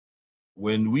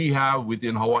When we have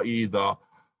within Hawaii the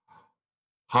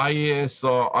highest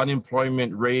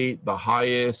unemployment rate, the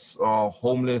highest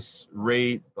homeless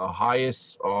rate, the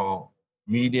highest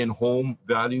median home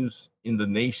values in the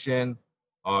nation,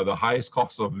 the highest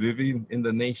cost of living in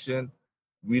the nation,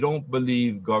 we don't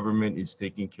believe government is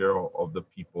taking care of the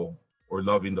people or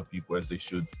loving the people as they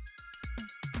should.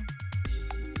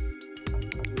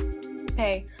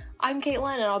 Hey, I'm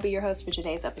Caitlin, and I'll be your host for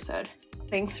today's episode.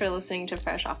 Thanks for listening to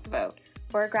Fresh Off the Boat.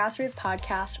 We're a grassroots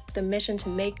podcast with a mission to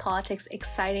make politics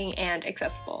exciting and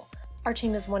accessible. Our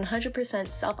team is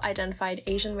 100% self-identified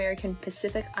Asian American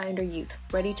Pacific Islander youth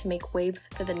ready to make waves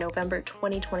for the November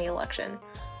 2020 election.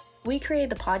 We created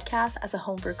the podcast as a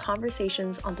home for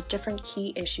conversations on the different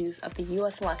key issues of the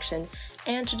U.S. election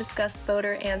and to discuss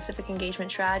voter and civic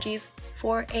engagement strategies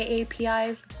for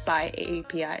AAPIs by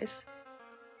AAPIs.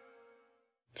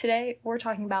 Today, we're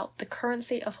talking about the current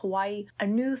state of Hawaii, a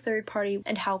new third party,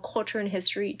 and how culture and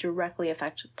history directly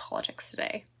affect politics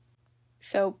today.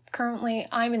 So, currently,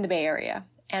 I'm in the Bay Area,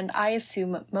 and I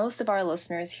assume most of our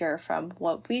listeners here are from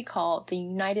what we call the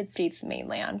United States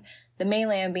mainland, the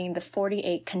mainland being the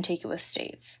 48 contiguous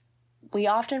states. We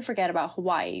often forget about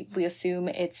Hawaii. We assume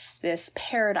it's this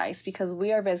paradise because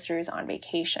we are visitors on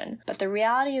vacation. But the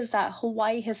reality is that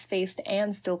Hawaii has faced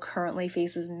and still currently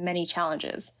faces many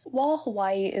challenges. While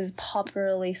Hawaii is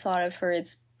popularly thought of for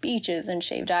its beaches and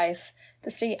shaved ice,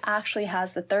 the state actually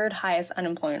has the third highest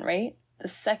unemployment rate, the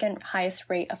second highest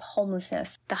rate of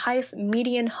homelessness, the highest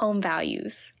median home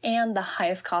values, and the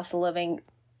highest cost of living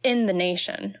in the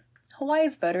nation.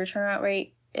 Hawaii's voter turnout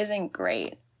rate isn't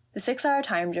great. The 6-hour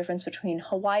time difference between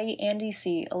Hawaii and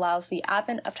DC allows the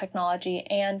advent of technology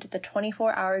and the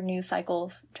 24-hour news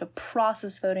cycles to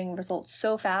process voting results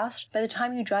so fast, by the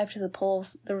time you drive to the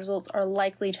polls, the results are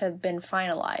likely to have been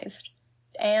finalized.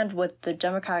 And with the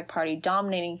Democratic Party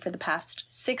dominating for the past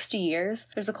 60 years,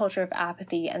 there's a culture of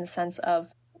apathy and a sense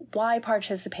of, why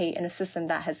participate in a system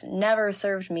that has never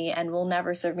served me and will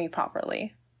never serve me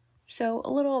properly? So,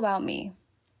 a little about me.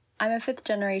 I'm a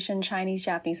 5th-generation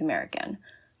Chinese-Japanese American.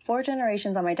 4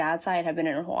 generations on my dad's side have been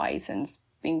in Hawaii since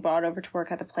being brought over to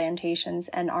work at the plantations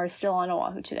and are still on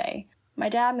Oahu today. My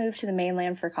dad moved to the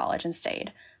mainland for college and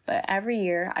stayed, but every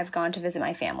year I've gone to visit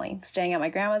my family, staying at my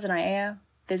grandma's in Aiea,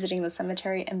 visiting the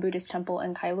cemetery and Buddhist temple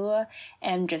in Kailua,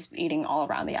 and just eating all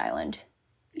around the island.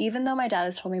 Even though my dad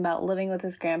has told me about living with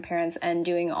his grandparents and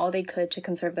doing all they could to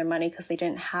conserve their money because they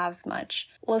didn't have much,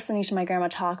 listening to my grandma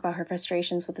talk about her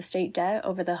frustrations with the state debt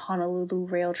over the Honolulu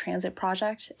Rail Transit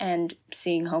project, and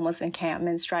seeing homeless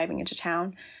encampments driving into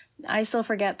town, I still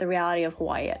forget the reality of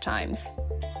Hawaii at times.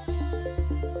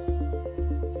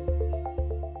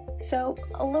 So,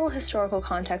 a little historical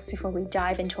context before we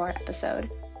dive into our episode.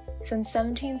 Since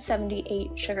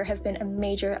 1778, sugar has been a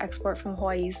major export from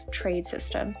Hawaii's trade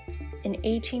system. In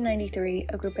 1893,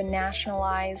 a group of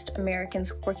nationalized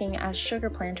Americans working as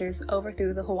sugar planters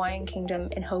overthrew the Hawaiian kingdom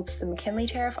in hopes the McKinley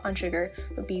Tariff on sugar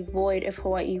would be void if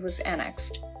Hawaii was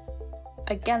annexed.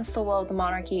 Against the will of the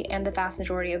monarchy and the vast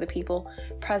majority of the people,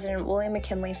 President William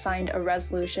McKinley signed a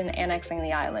resolution annexing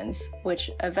the islands,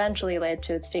 which eventually led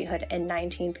to its statehood in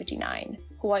 1959.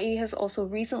 Hawaii has also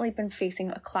recently been facing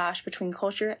a clash between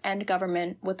culture and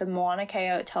government with the Mauna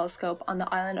Kea telescope on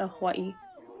the island of Hawaii.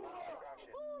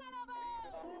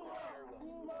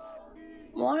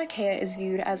 Mauna Kea is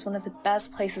viewed as one of the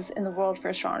best places in the world for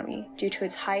astronomy due to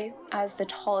its height as the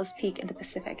tallest peak in the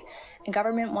Pacific, and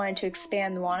government wanted to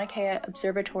expand the Mauna Kea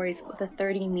observatories with a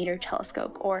 30-meter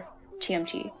telescope, or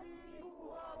TMT.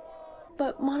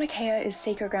 But Mauna Kea is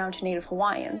sacred ground to Native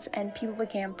Hawaiians, and people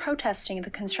began protesting the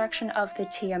construction of the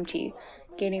TMT,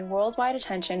 gaining worldwide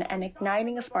attention and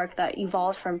igniting a spark that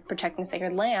evolved from protecting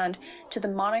sacred land to the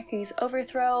monarchy's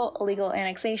overthrow, illegal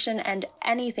annexation, and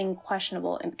anything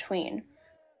questionable in between.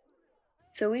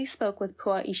 So we spoke with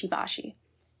Pua Ishibashi.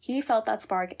 He felt that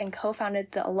spark and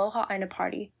co-founded the Aloha ʻāina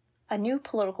Party, a new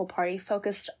political party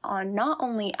focused on not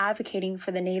only advocating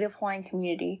for the Native Hawaiian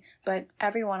community, but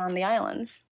everyone on the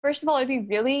islands. First of all, it'd be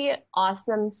really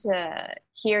awesome to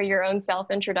hear your own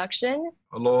self-introduction.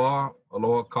 Aloha,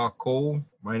 aloha kākou.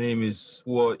 My name is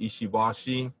Pua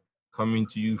Ishibashi, coming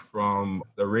to you from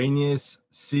the rainiest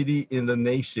city in the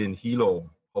nation, Hilo,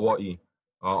 Hawaii.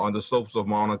 On the slopes of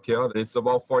Mauna Kea. It's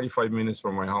about 45 minutes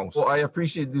from my house. So I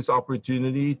appreciate this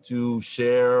opportunity to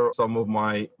share some of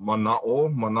my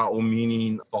mana'o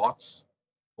meaning thoughts,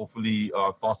 hopefully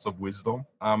thoughts of wisdom.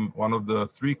 I'm one of the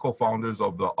 3 co-founders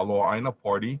of the Aloha ʻāina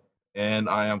Party, and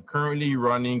I am currently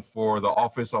running for the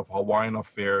Office of Hawaiian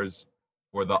Affairs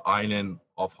for the island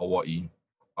of Hawaii.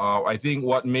 I think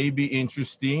what may be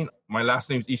interesting, my last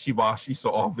name is Ishibashi,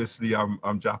 so obviously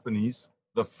I'm Japanese.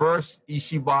 The first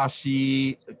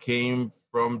Ishibashi came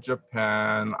from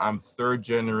Japan. I'm third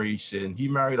generation. He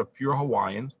married a pure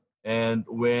Hawaiian. And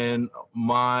when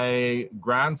my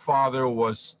grandfather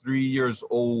was 3 years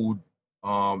old,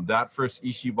 that first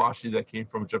Ishibashi that came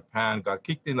from Japan got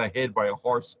kicked in the head by a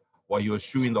horse while he was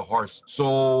shoeing the horse.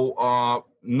 So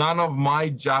none of my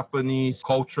Japanese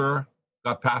culture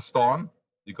got passed on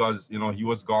because, he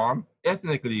was gone.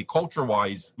 Ethnically,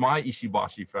 culture-wise, my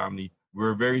Ishibashi family,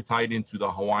 we're very tied into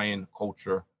the Hawaiian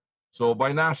culture. So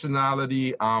by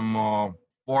nationality, I'm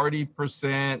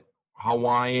 40%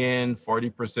 Hawaiian,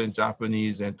 40%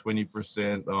 Japanese, and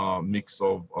 20% mix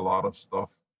of a lot of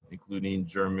stuff, including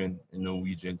German and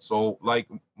Norwegian. So like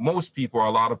most people, a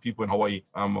lot of people in Hawaii,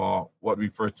 I'm what we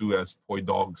refer to as poi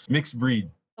dogs, mixed breed.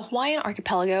 The Hawaiian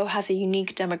archipelago has a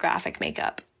unique demographic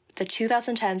makeup. The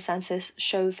 2010 census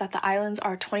shows that the islands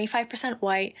are 25%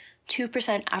 white,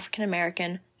 2% African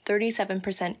American,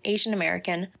 37% Asian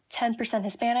American, 10%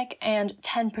 Hispanic, and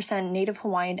 10% Native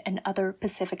Hawaiian and other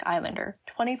Pacific Islander.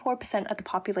 24% of the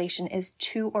population is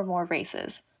 2 or more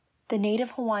races. The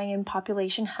Native Hawaiian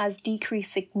population has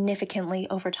decreased significantly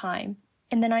over time.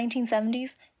 In the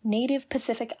 1970s, Native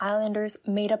Pacific Islanders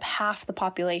made up half the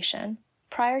population.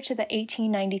 Prior to the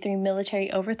 1893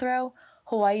 military overthrow,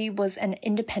 Hawaii was an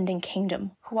independent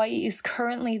kingdom. Hawaii is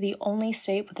currently the only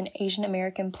state with an Asian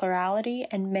American plurality,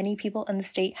 and many people in the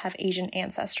state have Asian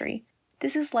ancestry.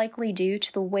 This is likely due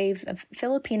to the waves of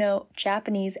Filipino,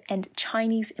 Japanese, and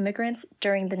Chinese immigrants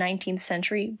during the 19th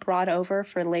century brought over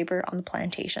for labor on the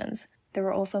plantations. There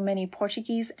were also many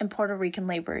Portuguese and Puerto Rican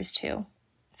laborers too.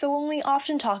 So when we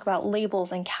often talk about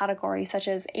labels and categories such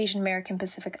as Asian American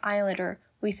Pacific Islander,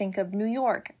 we think of New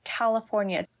York,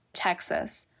 California,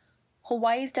 Texas.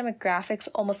 Hawaii's demographics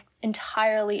almost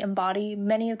entirely embody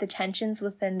many of the tensions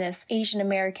within this Asian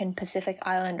American Pacific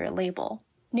Islander label.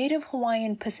 Native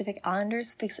Hawaiian Pacific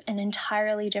Islanders face an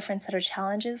entirely different set of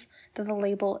challenges that the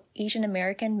label Asian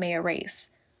American may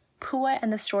erase. Pua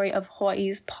and the story of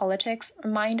Hawaii's politics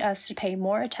remind us to pay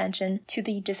more attention to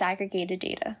the disaggregated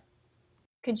data.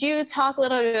 Could you talk a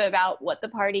little bit about what the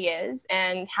party is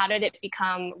and how did it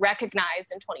become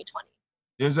recognized in 2020?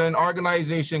 There's an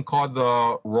organization called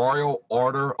the Royal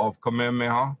Order of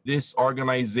Kamehameha. This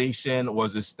organization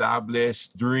was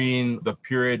established during the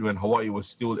period when Hawaii was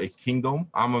still a kingdom.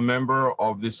 I'm a member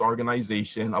of this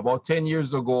organization. About 10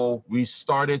 years ago, we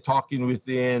started talking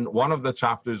within one of the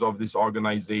chapters of this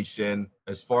organization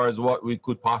as far as what we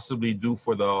could possibly do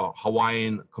for the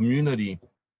Hawaiian community.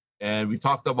 And we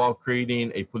talked about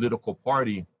creating a political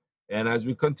party. And as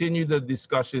we continued the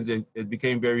discussions, it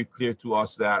became very clear to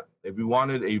us that if we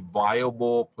wanted a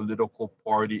viable political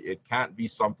party, it can't be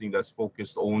something that's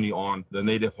focused only on the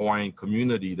Native Hawaiian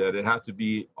community, that it had to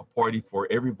be a party for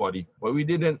everybody. But we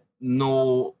didn't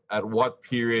know at what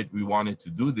period we wanted to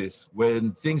do this.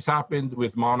 When things happened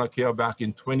with Mauna Kea back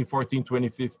in 2014,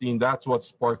 2015, that's what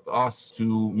sparked us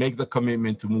to make the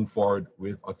commitment to move forward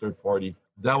with a third party.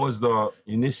 That was the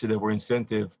initiative or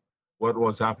incentive, what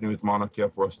was happening with Mauna Kea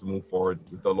for us to move forward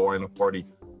with the ʻāina Party.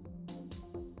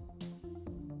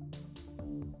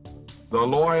 The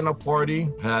ʻāina Party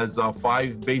has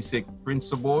 5 basic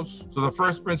principles. So the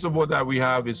first principle that we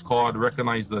have is called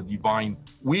recognize the divine.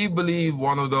 We believe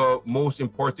one of the most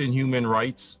important human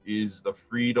rights is the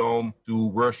freedom to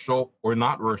worship or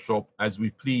not worship as we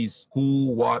please,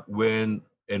 who, what, when,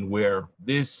 and where.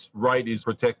 This right is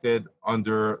protected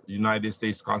under the United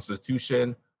States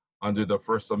Constitution, under the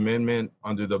First Amendment,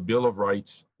 under the Bill of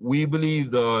Rights. We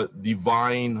believe the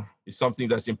divine is something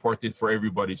that's important for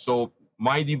everybody. So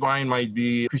my divine might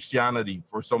be Christianity.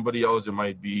 For somebody else, it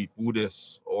might be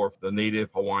Buddhist or the Native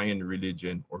Hawaiian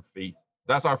religion or faith.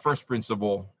 That's our first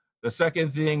principle. The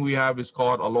second thing we have is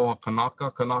called Aloha Kanaka.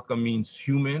 Kanaka means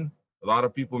human. A lot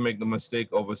of people make the mistake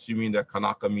of assuming that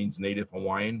Kanaka means Native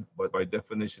Hawaiian, but by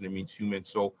definition, it means human.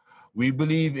 So we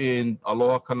believe in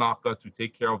Aloha Kanaka to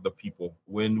take care of the people.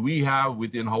 When we have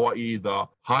within Hawaii the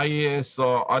highest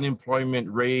unemployment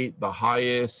rate, the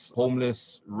highest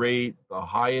homeless rate, the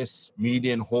highest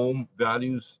median home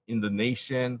values in the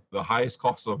nation, the highest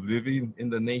cost of living in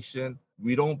the nation,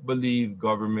 we don't believe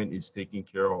government is taking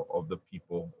care of the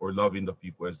people or loving the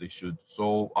people as they should.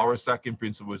 So our second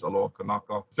principle is Aloha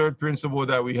Kanaka. Third principle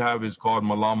that we have is called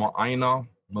Malama ʻāina.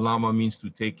 Malama means to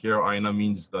take care. ʻāina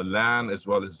means the land as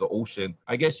well as the ocean.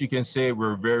 I guess you can say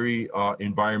we're very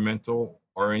environmental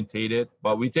orientated,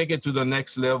 but we take it to the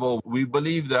next level. We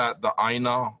believe that the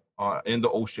ʻāina in the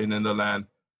ocean and the land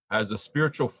has a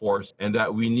spiritual force and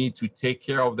that we need to take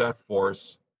care of that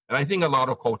force. And I think a lot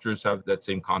of cultures have that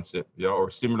same concept, or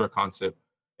similar concept.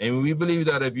 And we believe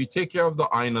that if you take care of the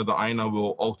ʻāina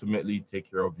will ultimately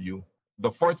take care of you.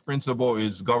 The fourth principle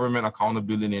is government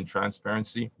accountability and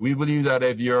transparency. We believe that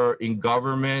if you're in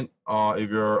government, if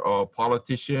you're a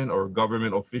politician or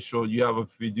government official, you have a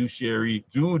fiduciary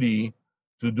duty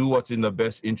to do what's in the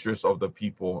best interest of the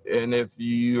people. And if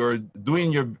you're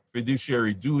doing your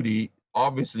fiduciary duty,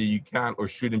 obviously you can't or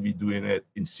shouldn't be doing it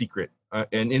in secret.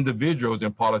 And individuals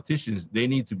and politicians, they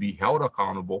need to be held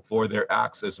accountable for their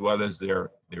acts as well as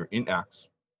their inacts.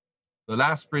 The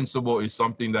last principle is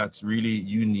something that's really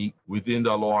unique within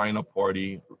the Aloha ʻāina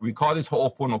Party. We call this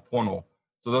ho'oponopono.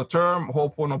 So the term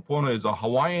ho'oponopono is a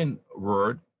Hawaiian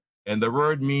word, and the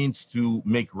word means to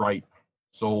make right.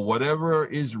 So whatever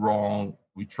is wrong,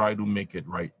 we try to make it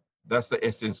right. That's the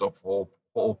essence of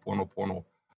ho'oponopono.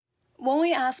 When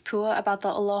we asked Pua about the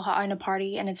Aloha ʻāina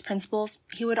Party and its principles,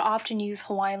 he would often use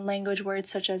Hawaiian language words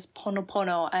such as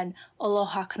ponopono and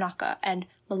aloha kanaka and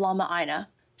malama ʻāina.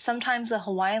 Sometimes the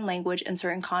Hawaiian language and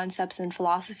certain concepts and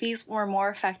philosophies were more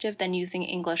effective than using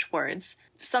English words.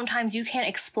 Sometimes you can't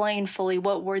explain fully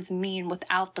what words mean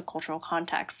without the cultural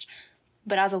context.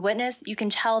 But as a witness, you can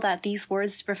tell that these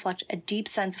words reflect a deep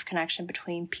sense of connection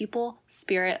between people,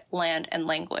 spirit, land, and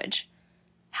language.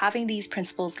 Having these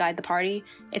principles guide the party,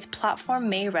 its platform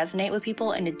may resonate with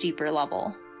people in a deeper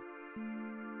level.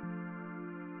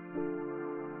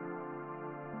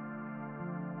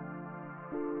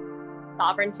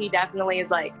 Sovereignty definitely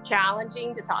is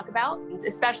challenging to talk about,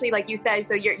 especially like you said,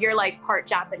 so you're part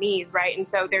Japanese, right? And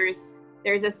so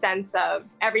there's a sense of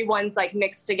everyone's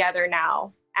mixed together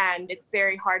now, and it's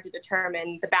very hard to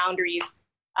determine the boundaries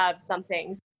of some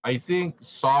things. I think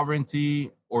sovereignty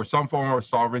or some form of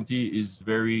sovereignty is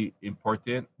very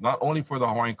important, not only for the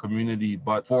Hawaiian community,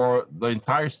 but for the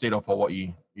entire state of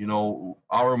Hawaii.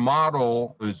 Our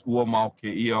motto is Ua mau ke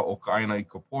ia o ka ʻāina i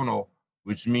ka pono,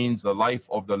 which means the life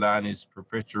of the land is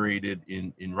perpetuated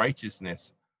in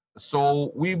righteousness.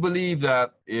 So we believe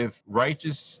that if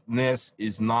righteousness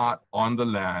is not on the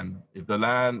land, if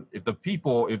the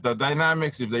people, if the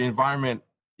dynamics, if the environment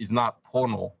is not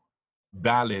pono,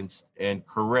 balanced and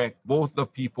correct, both the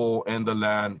people and the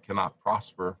land cannot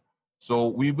prosper. So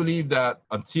we believe that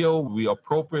until we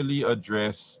appropriately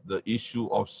address the issue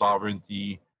of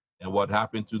sovereignty and what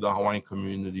happened to the Hawaiian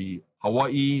community,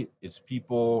 Hawaii, its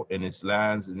people, and its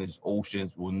lands and its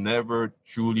oceans will never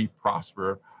truly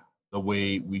prosper the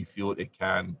way we feel it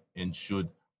can and should.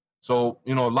 So,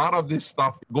 a lot of this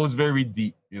stuff goes very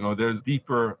deep. There's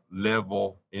deeper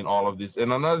level in all of this.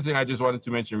 And another thing I just wanted to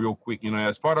mention real quick,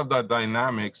 as part of that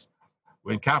dynamics,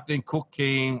 when Captain Cook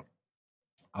came,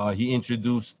 he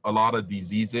introduced a lot of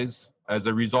diseases. As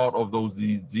a result of those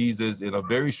diseases, in a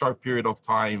very short period of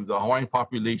time, the Hawaiian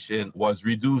population was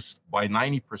reduced by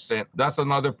 90%. That's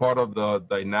another part of the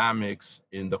dynamics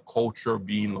in the culture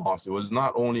being lost. It was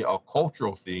not only a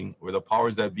cultural thing where the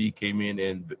powers that be came in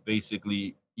and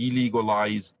basically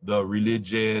illegalized the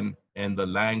religion and the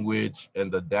language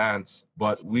and the dance,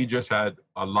 but we just had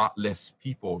a lot less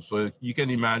people. So you can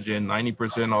imagine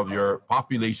 90% of your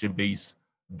population base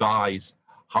dies.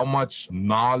 How much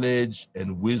knowledge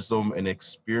and wisdom and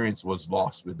experience was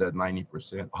lost with that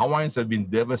 90%. Hawaiians have been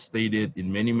devastated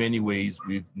in many, many ways.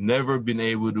 We've never been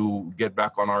able to get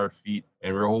back on our feet,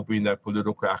 and we're hoping that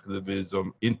political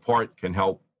activism in part can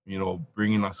help,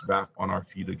 bringing us back on our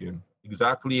feet again.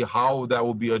 Exactly how that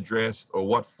will be addressed or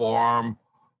what form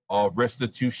of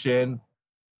restitution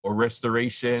or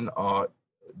restoration,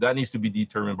 that needs to be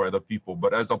determined by the people.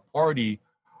 But as a party,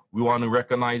 we want to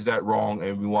recognize that wrong,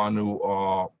 and we want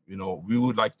to, we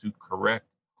would like to correct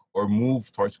or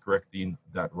move towards correcting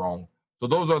that wrong. So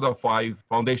those are the 5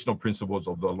 foundational principles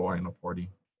of the Aloha ʻāina Party.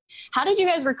 How did you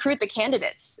guys recruit the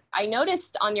candidates? I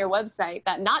noticed on your website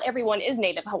that not everyone is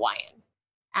Native Hawaiian.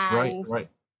 And Right.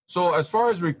 So as far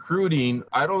as recruiting,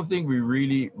 I don't think we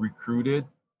really recruited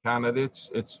candidates.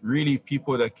 It's really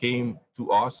people that came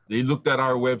to us. They looked at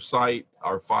our website,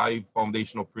 our 5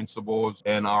 foundational principles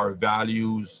and our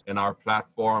values and our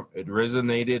platform. It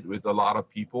resonated with a lot of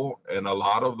people, and a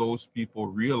lot of those people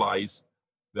realized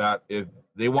that if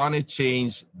they wanted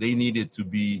change, they needed to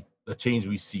be the change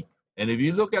we seek. And if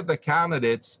you look at the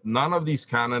candidates, none of these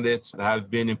candidates have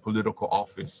been in political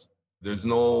office. There's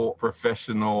no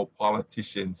professional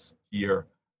politicians here.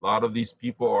 A lot of these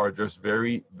people are just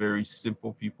very, very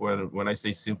simple people. And when I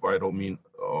say simple, I don't mean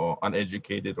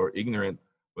uneducated or ignorant,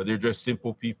 but they're just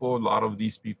simple people. A lot of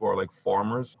these people are like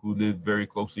farmers who live very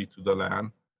closely to the land,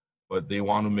 but they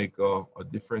want to make a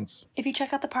difference. If you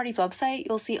check out the party's website,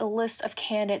 you'll see a list of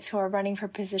candidates who are running for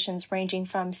positions ranging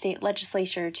from state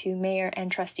legislature to mayor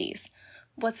and trustees.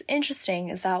 What's interesting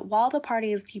is that while the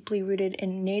party is deeply rooted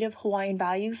in Native Hawaiian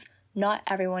values, not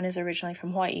everyone is originally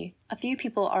from Hawaii. A few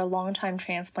people are longtime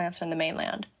transplants from the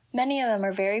mainland. Many of them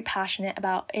are very passionate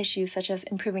about issues such as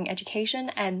improving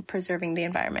education and preserving the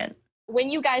environment. When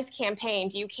you guys campaign,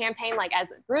 do you campaign like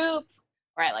as a group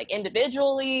or like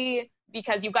individually?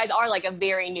 Because you guys are like a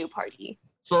very new party.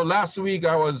 So last week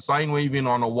I was sign waving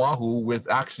on Oahu with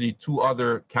actually 2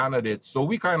 other candidates. So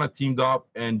we kind of teamed up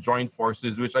and joined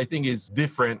forces, which I think is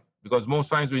different because most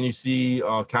times when you see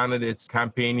candidates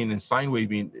campaigning and sign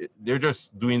waving, they're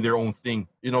just doing their own thing.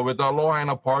 You know, with the Aloha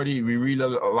ʻāina party, we really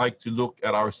like to look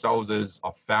at ourselves as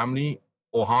a family.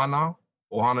 Ohana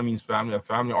means family, a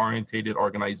family-oriented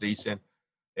organization.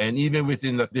 And even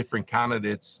within the different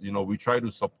candidates, you know, we try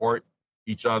to support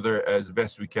each other as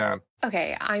best we can.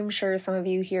 Okay, I'm sure some of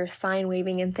you hear sign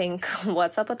waving and think,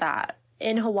 what's up with that?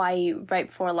 In Hawaii, right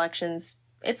before elections,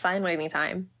 it's sign waving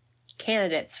time.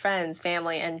 Candidates, friends,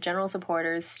 family, and general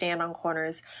supporters stand on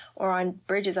corners or on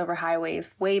bridges over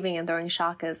highways, waving and throwing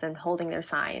shakas and holding their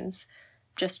signs.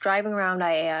 Just driving around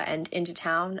Aiea and into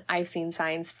town, I've seen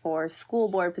signs for school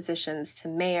board positions to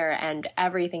mayor and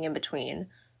everything in between.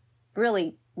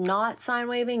 Really, not sign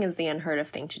waving is the unheard of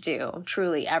thing to do.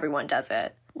 Truly, everyone does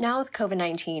it. Now with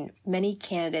COVID-19, many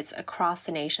candidates across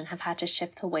the nation have had to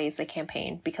shift the ways they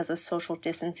campaign because of social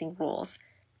distancing rules.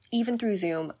 Even through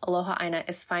Zoom, Aloha ʻāina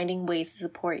is finding ways to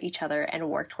support each other and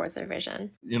work towards their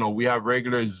vision. You know, we have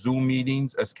regular Zoom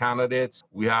meetings as candidates.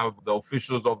 We have the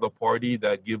officials of the party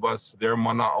that give us their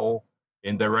mana'o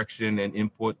in direction and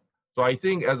input. So I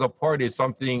think as a party, it's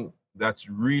something that's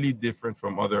really different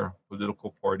from other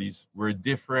political parties. We're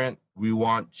different. We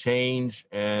want change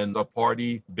and a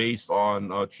party based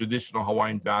on traditional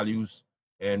Hawaiian values.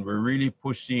 And we're really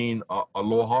pushing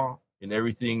aloha in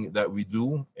everything that we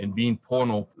do and being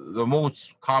pono. The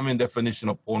most common definition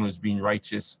of pono is being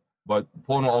righteous, but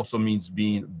pono also means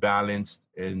being balanced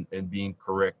and being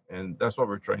correct. And that's what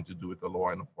we're trying to do with the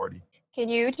Aloha ʻāina party. Can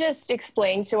you just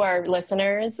explain to our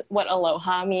listeners what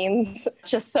aloha means,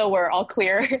 just so we're all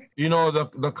clear? You know,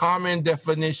 the common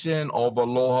definition of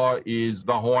aloha is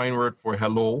the Hawaiian word for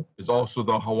hello. It's also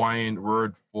the Hawaiian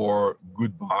word for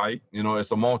goodbye. You know,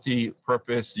 it's a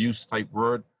multi-purpose use type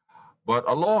word. But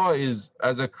aloha is,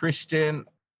 as a Christian,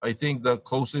 I think the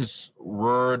closest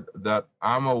word that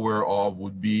I'm aware of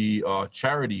would be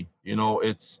charity. You know,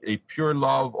 it's a pure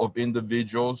love of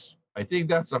individuals. I think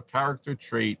that's a character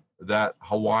trait that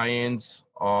Hawaiians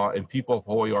and people of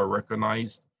Hawaii are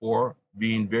recognized for,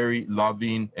 being very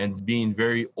loving and being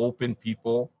very open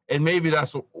people. And maybe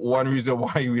that's one reason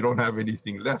why we don't have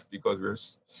anything left, because we're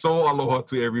so aloha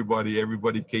to everybody.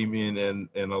 Everybody came in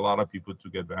and a lot of people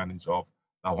took advantage of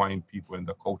the Hawaiian people and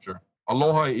the culture.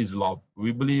 Aloha is love.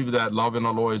 We believe that love and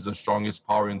aloha is the strongest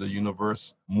power in the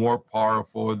universe, more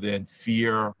powerful than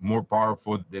fear, more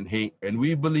powerful than hate. And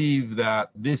we believe that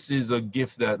this is a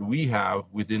gift that we have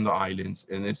within the islands,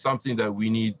 and it's something that we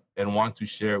need and want to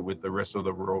share with the rest of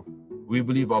the world. We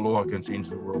believe aloha can change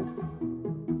the world.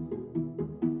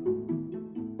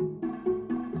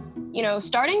 You know,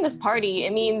 starting this party,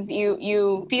 it means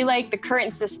you feel like the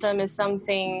current system is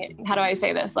something, how do I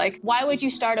say this? Like, why would you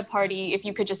start a party if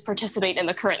you could just participate in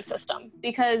the current system?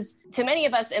 Because to many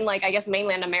of us in, like, I guess,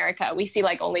 mainland America, we see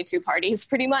like only 2 parties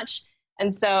pretty much.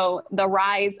 And so the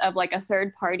rise of like a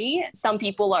third party, some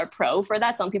people are pro for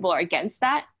that, some people are against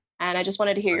that. And I just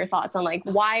wanted to hear your thoughts on like,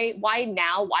 why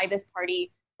now, why this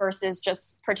party versus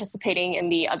just participating in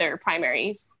the other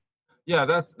primaries?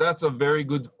 Yeah, that's a very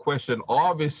good question.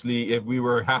 Obviously, if we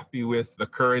were happy with the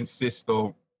current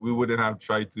system, we wouldn't have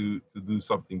tried to do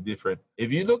something different.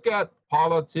 If you look at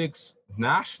politics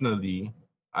nationally,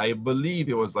 I believe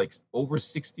it was like over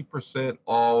 60%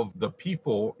 of the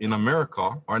people in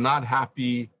America are not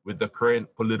happy with the current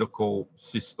political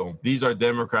system. These are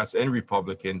Democrats and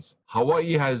Republicans.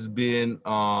 Hawaii has been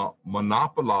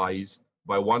monopolized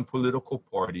by one political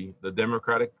party, the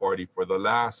Democratic Party, for the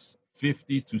last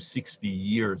 50 to 60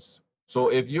 years. So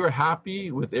if you're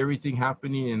happy with everything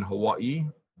happening in Hawaii,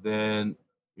 then,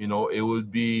 you know, it would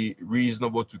be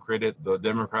reasonable to credit the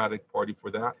Democratic Party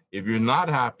for that. If you're not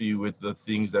happy with the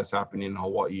things that's happening in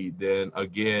Hawaii, then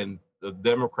again, the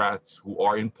Democrats who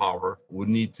are in power would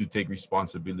need to take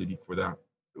responsibility for that.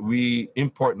 We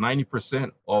import 90%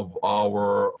 of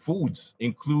our foods,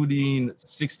 including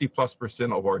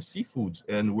 60+% of our seafoods,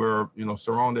 and we're, you know,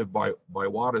 surrounded by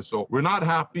water. So we're not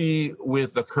happy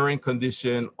with the current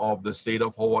condition of the state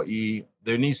of Hawaii.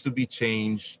 There needs to be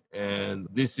change, and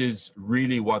this is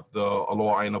really what the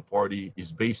Aloha ʻāina party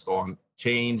is based on: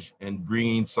 change and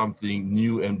bringing something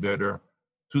new and better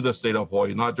to the state of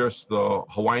Hawaii, not just the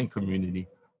Hawaiian community,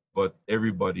 but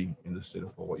everybody in the state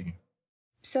of Hawaii.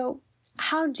 So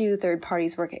how do third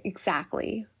parties work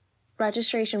exactly?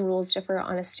 Registration rules differ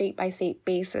on a state-by-state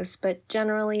basis, but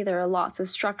generally there are lots of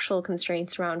structural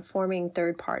constraints around forming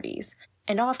third parties.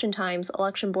 And oftentimes,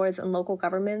 election boards and local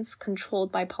governments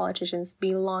controlled by politicians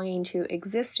belonging to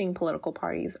existing political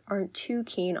parties aren't too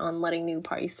keen on letting new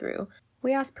parties through.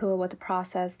 We asked Pua what the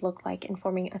process looked like in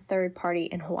forming a third party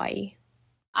in Hawaii.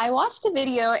 I watched a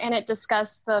video and it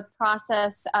discussed the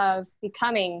process of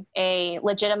becoming a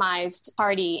legitimized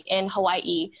party in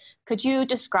Hawaii. Could you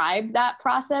describe that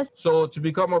process? So to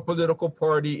become a political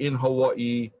party in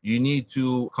Hawaii, you need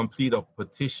to complete a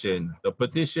petition. The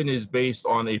petition is based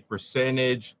on a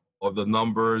percentage of the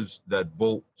numbers that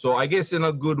vote. So I guess in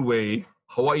a good way,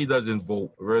 Hawaii doesn't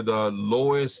vote. We're the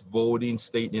lowest voting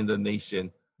state in the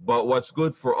nation. But what's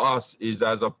good for us is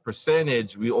as a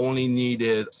percentage, we only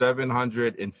needed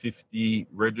 750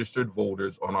 registered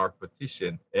voters on our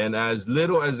petition. And as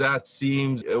little as that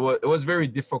seems, it was very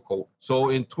difficult. So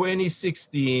in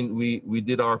 2016, we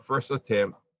did our first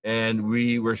attempt and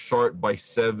we were short by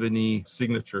 70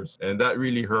 signatures. And that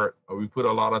really hurt. We put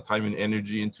a lot of time and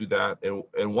energy into that.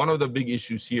 And one of the big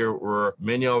issues here were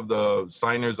many of the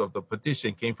signers of the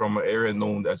petition came from an area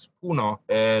known as Puna.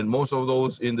 And most of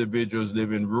those individuals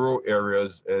live in rural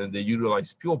areas and they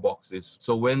utilize P.O. boxes.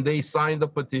 So when they signed the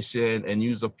petition and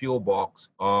used a P.O. box,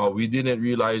 we didn't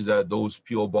realize that those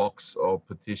P.O. box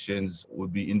petitions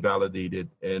would be invalidated.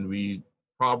 And we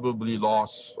probably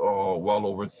lost well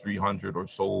over 300 or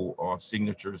so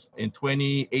signatures. In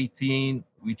 2018,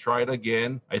 we tried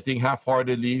again, I think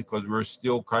half-heartedly because we're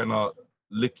still kind of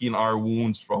licking our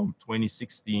wounds from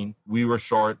 2016. We were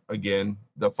short again.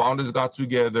 The founders got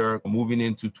together moving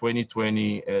into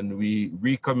 2020 and we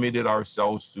recommitted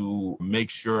ourselves to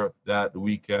make sure that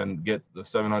we can get the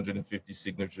 750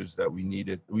 signatures that we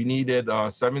needed. We needed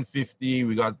 750.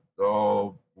 We got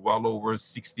well over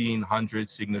 1,600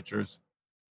 signatures.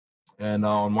 And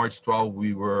on March 12,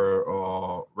 we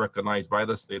were recognized by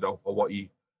the state of Hawaii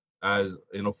as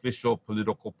an official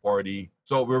political party.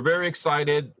 So we're very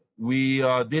excited. We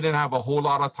didn't have a whole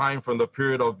lot of time from the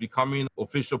period of becoming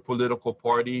official political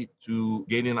party to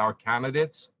getting our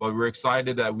candidates, but we're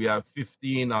excited that we have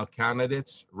 15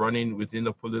 candidates running within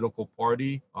the political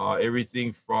party.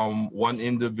 Everything from one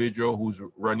individual who's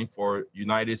running for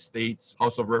United States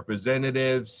House of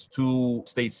Representatives, 2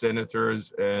 state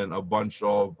senators, and a bunch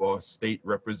of state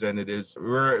representatives.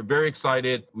 We're very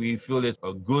excited. We feel it's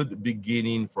a good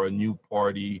beginning for a new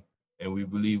party, and we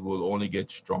believe we'll only get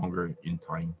stronger in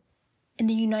time. In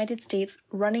the United States,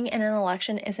 running in an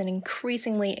election is an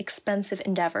increasingly expensive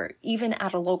endeavor, even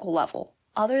at a local level.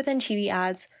 Other than TV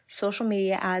ads, social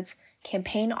media ads,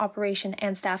 campaign operation,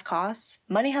 and staff costs,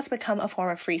 money has become a form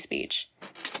of free speech.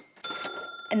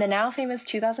 In the now famous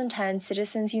 2010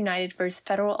 Citizens United v.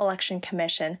 Federal Election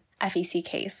Commission (FEC)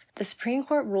 case, the Supreme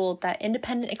Court ruled that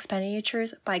independent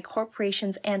expenditures by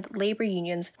corporations and labor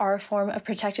unions are a form of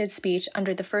protected speech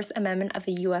under the First Amendment of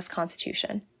the U.S.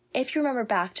 Constitution. If you remember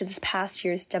back to this past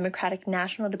year's Democratic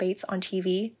national debates on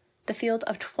TV, the field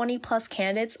of 20-plus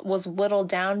candidates was whittled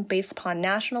down based upon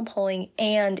national polling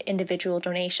and individual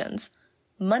donations.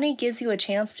 Money gives you a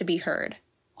chance to be heard.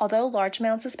 Although large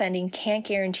amounts of spending can't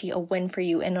guarantee a win for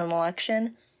you in an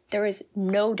election, there is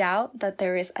no doubt that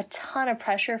there is a ton of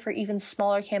pressure for even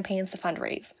smaller campaigns to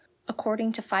fundraise.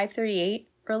 According to 538,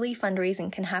 early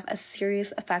fundraising can have a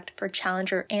serious effect for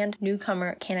challenger and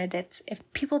newcomer candidates if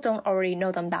people don't already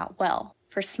know them that well.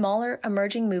 For smaller,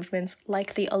 emerging movements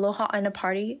like the Aloha ʻāina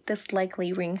Party, this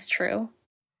likely rings true.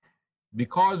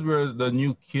 Because we're the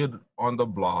new kid on the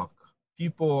block,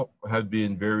 people have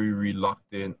been very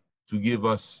reluctant to give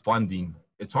us funding.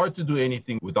 It's hard to do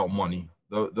anything without money.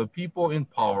 The people in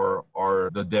power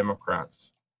are the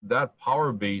Democrats. That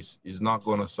power base is not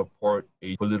going to support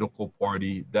a political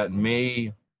party that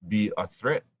may be a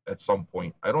threat at some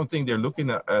point. I don't think they're looking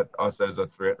at us as a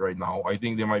threat right now. I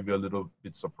think they might be a little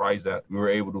bit surprised that we were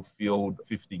able to field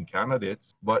 15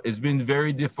 candidates. But it's been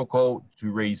very difficult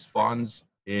to raise funds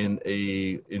in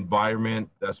an environment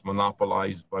that's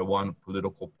monopolized by one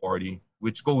political party,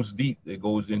 which goes deep. It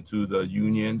goes into the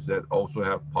unions that also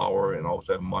have power and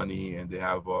also have money, and they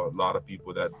have a lot of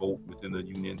people that vote within the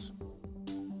unions.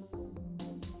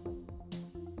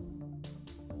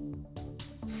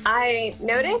 I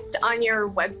noticed on your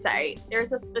website,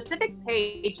 there's a specific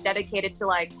page dedicated to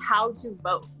like how to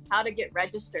vote, how to get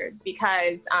registered,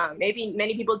 because maybe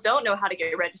many people don't know how to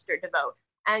get registered to vote.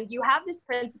 And you have this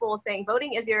principle saying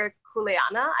voting is your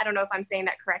kuleana. I don't know if I'm saying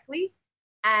that correctly.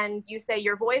 And you say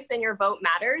your voice and your vote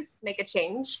matters, make a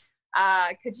change.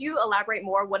 Could you elaborate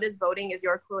more? What is voting is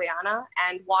your kuleana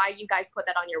and why you guys put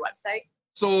that on your website?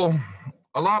 So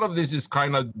a lot of this is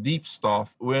kind of deep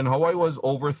stuff. When Hawaii was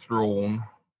overthrown,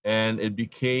 and it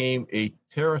became a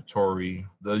territory.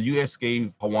 The US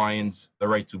gave Hawaiians the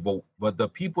right to vote, but the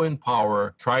people in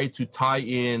power tried to tie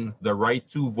in the right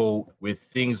to vote with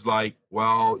things like,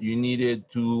 well, you needed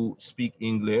to speak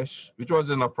English, which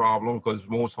wasn't a problem because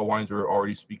most Hawaiians were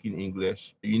already speaking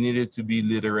English. You needed to be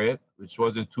literate, which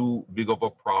wasn't too big of a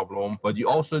problem, but you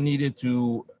also needed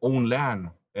to own land.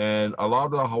 And a lot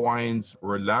of the Hawaiians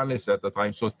were landless at the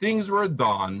time. So things were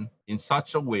done in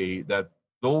such a way that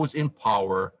those in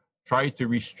power tried to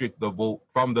restrict the vote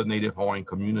from the Native Hawaiian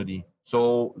community.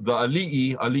 So the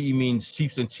ali'i means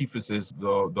chiefs and chiefesses,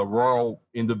 the royal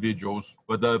individuals,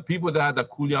 but the people that had the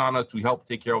kuleana to help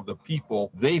take care of the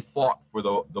people, they fought for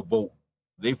the vote.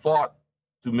 They fought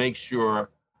to make sure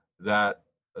that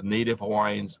Native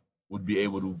Hawaiians would be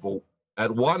able to vote. At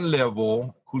one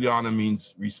level, kuleana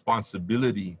means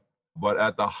responsibility, but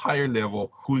at the higher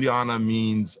level, kuleana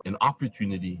means an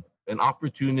opportunity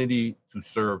to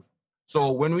serve.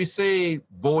 So when we say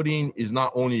voting is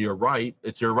not only your right,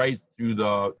 it's your right through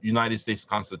the United States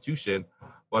Constitution,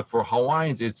 but for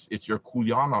Hawaiians, it's your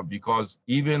kuleana, because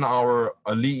even our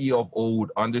ali'i of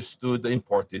old understood the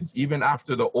importance. Even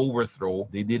after the overthrow,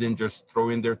 they didn't just throw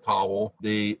in their towel.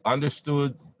 They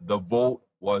understood the vote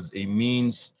was a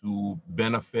means to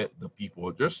benefit the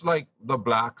people, just like the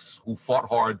blacks who fought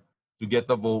hard to get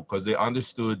the vote because they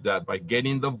understood that by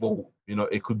getting the vote,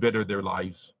 it could better their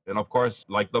lives. And of course,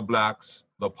 like the blacks,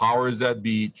 the powers that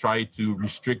be tried to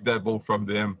restrict that vote from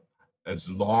them as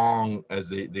long as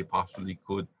they possibly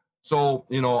could. So,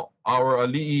 our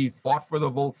ali'i fought for the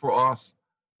vote for us,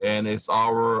 and it's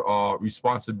our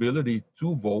responsibility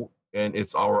to vote, and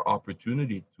it's our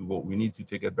opportunity to vote. We need to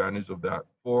take advantage of that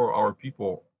for our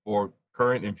people, for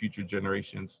current and future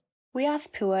generations. We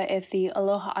asked Pua if the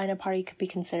Aloha ʻāina Party could be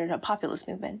considered a populist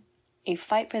movement, a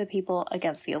fight for the people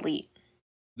against the elite.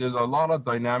 There's a lot of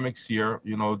dynamics here.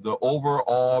 The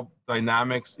overall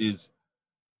dynamics is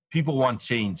people want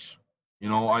change.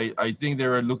 I think they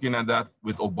were looking at that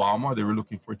with Obama. They were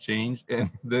looking for change. And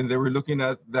then they were looking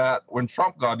at that when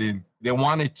Trump got in. They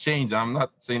wanted change. I'm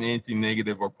not saying anything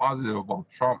negative or positive about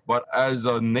Trump, but as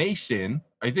a nation,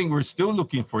 I think we're still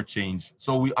looking for change.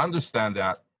 So we understand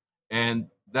that. And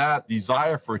that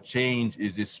desire for change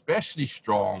is especially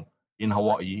strong in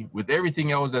Hawaii with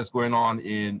everything else that's going on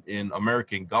in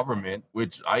American government,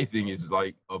 which I think is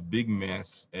like a big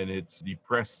mess, and it's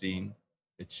depressing.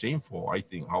 It's shameful, I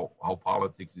think, how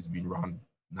politics is being run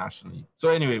nationally. So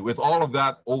anyway, with all of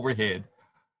that overhead,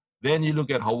 then you look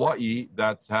at Hawaii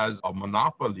that has a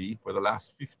monopoly for the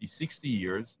last 50, 60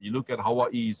 years. You look at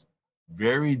Hawaii's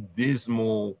very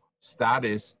dismal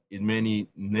status in many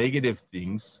negative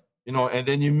things, and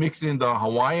then you mix in the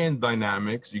Hawaiian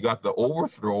dynamics. You got the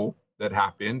overthrow that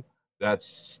happened that's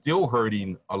still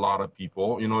hurting a lot of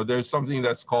people. There's something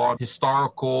that's called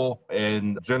historical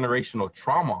and generational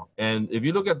trauma. And if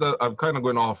you look at I'm kind of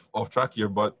going off track here,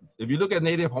 but if you look at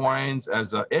Native Hawaiians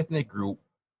as an ethnic group,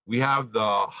 we have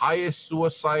the highest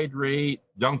suicide rate,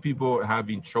 young people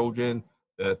having children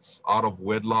that's out of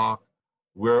wedlock.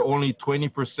 We're only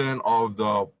 20% of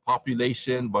the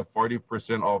population, but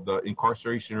 40% of the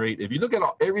incarceration rate. If you look at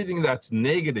everything that's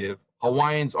negative,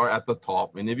 Hawaiians are at the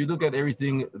top. And if you look at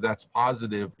everything that's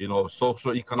positive,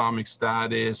 social economic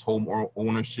status, home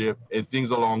ownership, and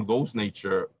things along those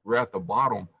nature, we're at the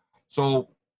bottom. So,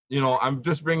 I'm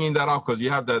just bringing that up because you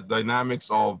have the dynamics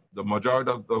of the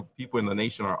majority of the people in the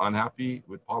nation are unhappy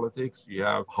with politics. You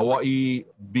have Hawaii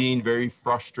being very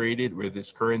frustrated with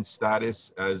its current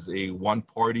status as a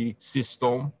one-party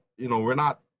system. We're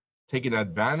not taking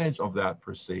advantage of that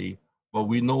per se, but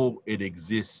we know it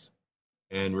exists.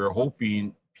 And we're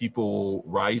hoping people will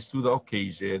rise to the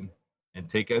occasion and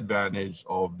take advantage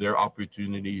of their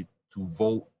opportunity to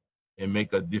vote and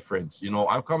make a difference.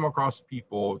 I've come across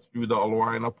people through the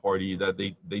Aloha ʻāina Party that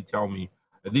they tell me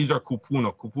that these are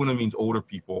kupuna. Kupuna means older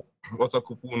people. What's a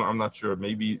kupuna? I'm not sure.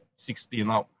 Maybe 60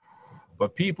 and up.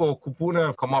 But kupuna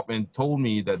have come up and told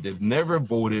me that they've never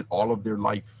voted all of their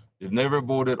life. They've never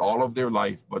voted all of their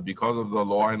life, but because of the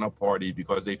Aloha ʻāina Party,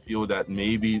 because they feel that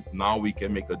maybe now we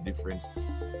can make a difference.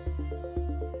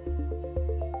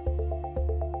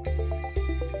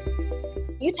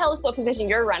 You tell us what position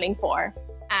you're running for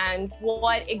and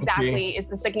what exactly is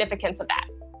the significance of that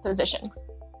position.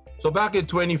 So back in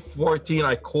 2014,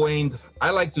 I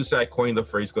like to say I coined the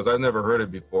phrase because I've never heard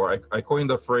it before. I coined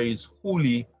the phrase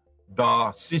huli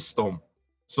da system.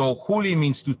 So huli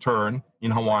means to turn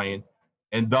in Hawaiian,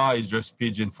 and da is just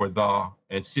pidgin for the,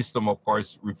 and system, of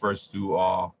course, refers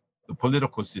to the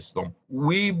political system.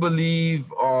 We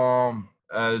believe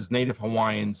as Native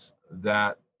Hawaiians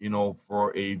that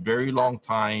for a very long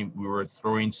time, we were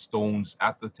throwing stones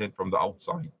at the tent from the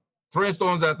outside. throwing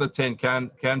stones at the tent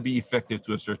can be effective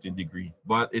to a certain degree,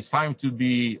 but it's time to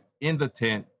be in the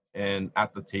tent and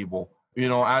at the table.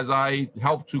 As I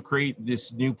helped to create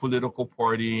this new political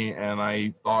party and I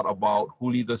thought about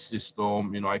who lead the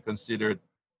system, I considered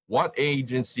what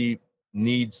agency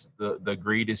needs the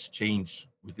greatest change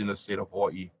within the state of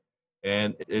Hawaii.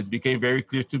 And it became very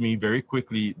clear to me very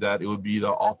quickly that it would be the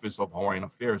Office of Hawaiian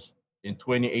Affairs. In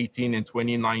 2018 and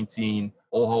 2019,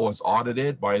 OHA was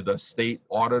audited by the state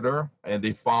auditor, and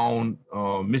they found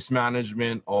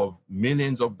mismanagement of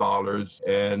millions of dollars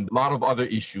and a lot of other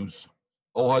issues.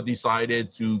 OHA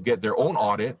decided to get their own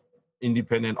audit,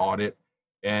 independent audit,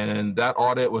 and that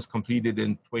audit was completed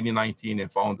in 2019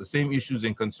 and found the same issues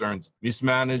and concerns,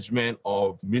 mismanagement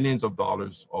of millions of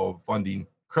dollars of funding.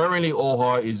 Currently,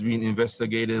 OHA is being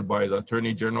investigated by the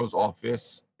Attorney General's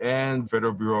office and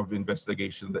Federal Bureau of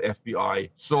Investigation, the FBI.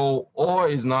 So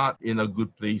OHA is not in a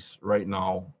good place right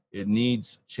now. It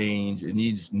needs change. It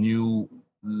needs new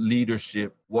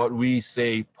leadership, what we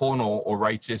say pono or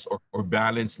righteous or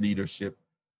balanced leadership.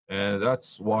 And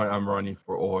that's why I'm running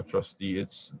for OHA trustee.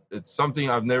 It's something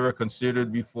I've never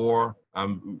considered before.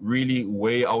 I'm really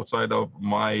way outside of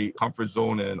my comfort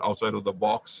zone and outside of the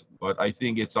box, but I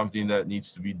think it's something that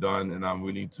needs to be done, and I'm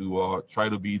willing to try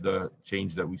to be the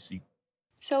change that we seek.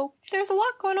 So there's a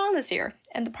lot going on this year,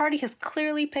 and the party has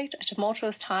clearly picked a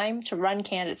tumultuous time to run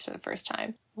candidates for the first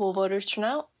time. Will voters turn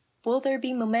out? Will there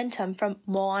be momentum from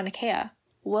Mauna Kea?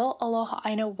 Will Aloha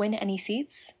ʻāina win any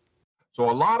seats? So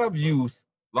a lot of youth,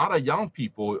 a lot of young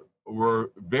people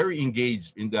were very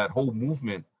engaged in that whole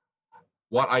movement.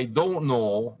 What I don't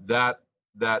know, that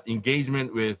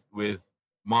engagement with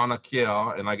Mauna Kea,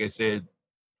 and like I said,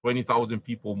 20,000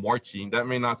 people marching, that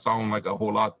may not sound like a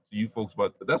whole lot to you folks,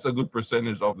 but that's a good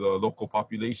percentage of the local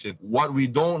population. What we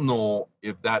don't know,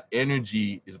 if that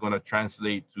energy is going to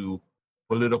translate to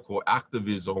political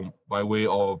activism by way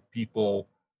of people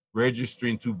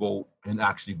registering to vote and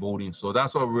actually voting. So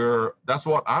that's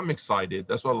what I'm excited.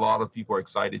 That's what a lot of people are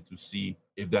excited to see,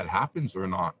 if that happens or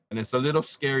not. And it's a little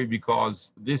scary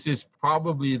because this is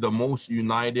probably the most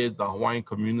united the Hawaiian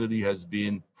community has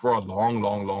been for a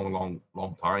long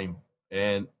time.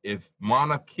 And if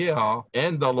Mauna Kea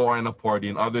and the Aloha Party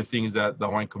and other things that the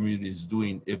Hawaiian community is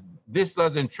doing, if this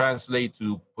doesn't translate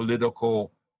to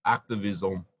political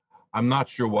activism, I'm not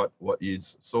sure what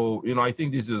is. So, I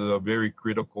think this is a very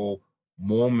critical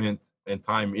moment and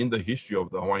time in the history of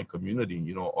the Hawaiian community.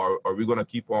 Are we going to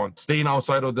keep on staying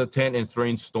outside of the tent and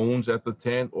throwing stones at the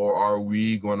tent, or are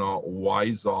we going to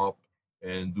wise up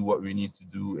and do what we need to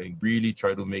do and really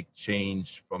try to make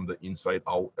change from the inside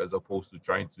out, as opposed to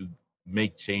trying to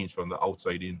make change from the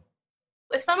outside in?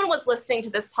 If someone was listening to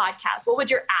this podcast, what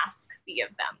would your ask be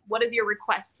of them? What is your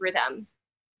request for them?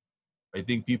 I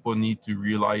think people need to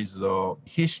realize the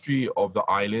history of the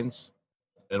islands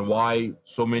and why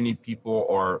so many people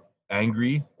are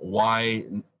angry, why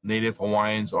Native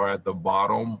Hawaiians are at the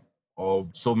bottom of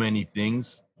so many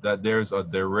things, that there's a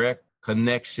direct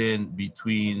connection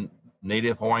between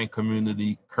Native Hawaiian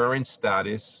community current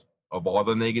status of all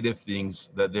the negative things,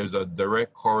 that there's a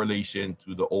direct correlation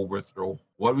to the overthrow.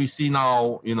 What we see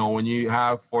now, when you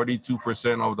have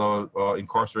 42% of the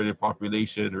incarcerated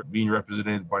population being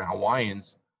represented by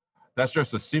Hawaiians, that's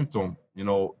just a symptom.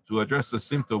 To address the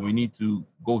symptom, we need to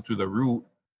go to the root,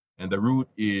 and the root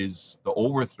is the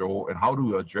overthrow. And how do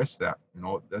we address that?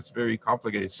 That's very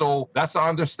complicated. So that's the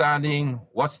understanding.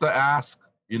 What's the ask?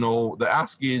 The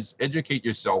ask is educate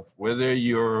yourself, whether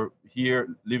you're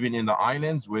here living in the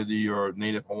islands, whether you're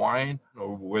Native Hawaiian,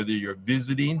 or whether you're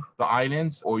visiting the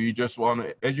islands, or you just want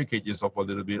to educate yourself a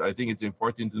little bit. I think it's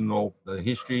important to know the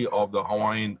history of the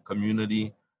Hawaiian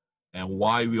community and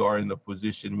why we are in the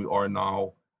position we are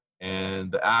now.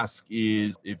 And the ask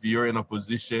is, if you're in a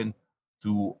position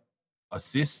to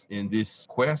assist in this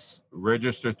quest,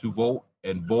 register to vote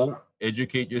and vote,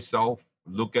 educate yourself.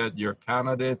 Look at your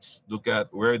candidates, look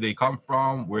at where they come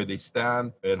from, where they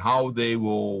stand, and how they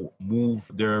will move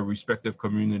their respective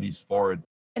communities forward.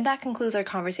 And that concludes our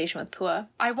conversation with Pua.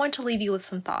 I want to leave you with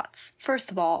some thoughts. First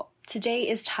of all, today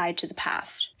is tied to the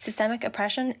past. Systemic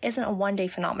oppression isn't a one-day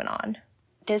phenomenon.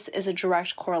 This is a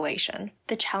direct correlation.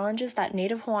 The challenges that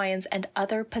Native Hawaiians and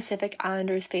other Pacific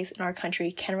Islanders face in our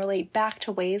country can relate back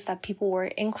to ways that people were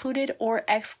included or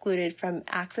excluded from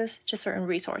access to certain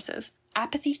resources.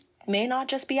 Apathy may not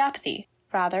just be apathy.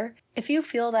 Rather, if you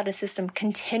feel that a system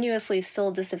continuously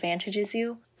still disadvantages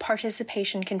you,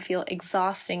 participation can feel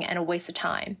exhausting and a waste of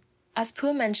time. As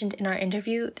Pua mentioned in our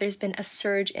interview, there's been a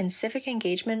surge in civic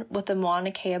engagement with the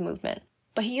Mauna Kea movement,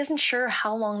 but he isn't sure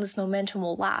how long this momentum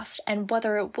will last and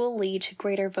whether it will lead to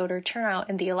greater voter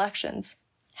turnout in the elections.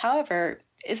 However,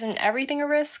 isn't everything a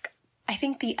risk? I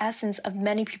think the essence of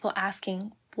many people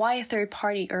asking, why a third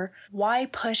party, or why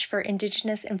push for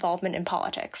Indigenous involvement in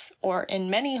politics, or in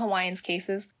many Hawaiians'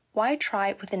 cases, why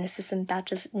try within a system that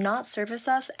does not service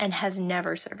us and has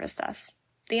never serviced us?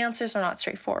 The answers are not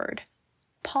straightforward.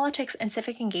 Politics and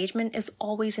civic engagement is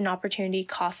always an opportunity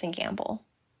cost and gamble.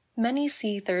 Many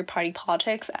see third-party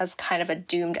politics as kind of a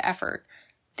doomed effort.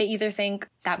 They either think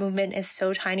that movement is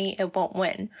so tiny it won't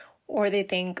win, or they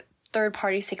think third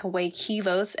parties take away key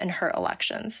votes and hurt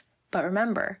elections. But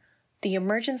remember, the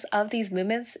emergence of these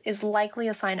movements is likely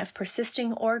a sign of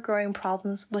persisting or growing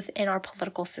problems within our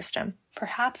political system,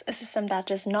 perhaps a system that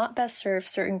does not best serve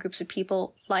certain groups of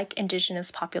people like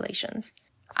Indigenous populations.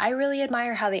 I really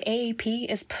admire how the AAP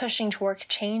is pushing to work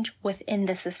change within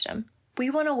the system. We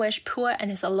want to wish Pua and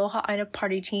his Aloha ʻāina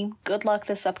party team good luck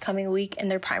this upcoming week in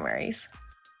their primaries.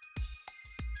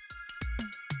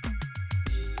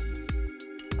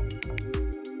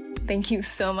 Thank you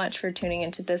so much for tuning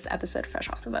into this episode of Fresh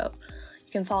Off the Vote.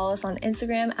 You can follow us on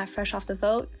Instagram at Fresh Off the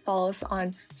Vote. Follow us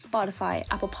on Spotify,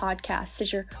 Apple Podcasts,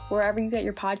 Stitcher, wherever you get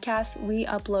your podcasts. We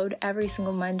upload every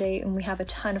single Monday and we have a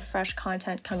ton of fresh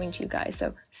content coming to you guys,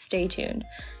 so stay tuned.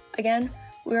 Again,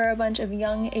 we're a bunch of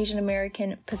young Asian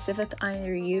American Pacific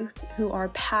Islander youth who are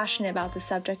passionate about the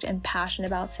subject and passionate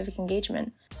about civic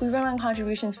engagement. We run on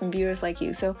contributions from viewers like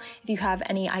you, so if you have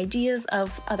any ideas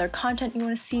of other content you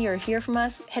want to see or hear from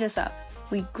us, hit us up.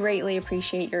 We greatly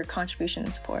appreciate your contribution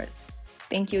and support.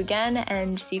 Thank you again,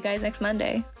 and see you guys next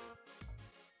Monday.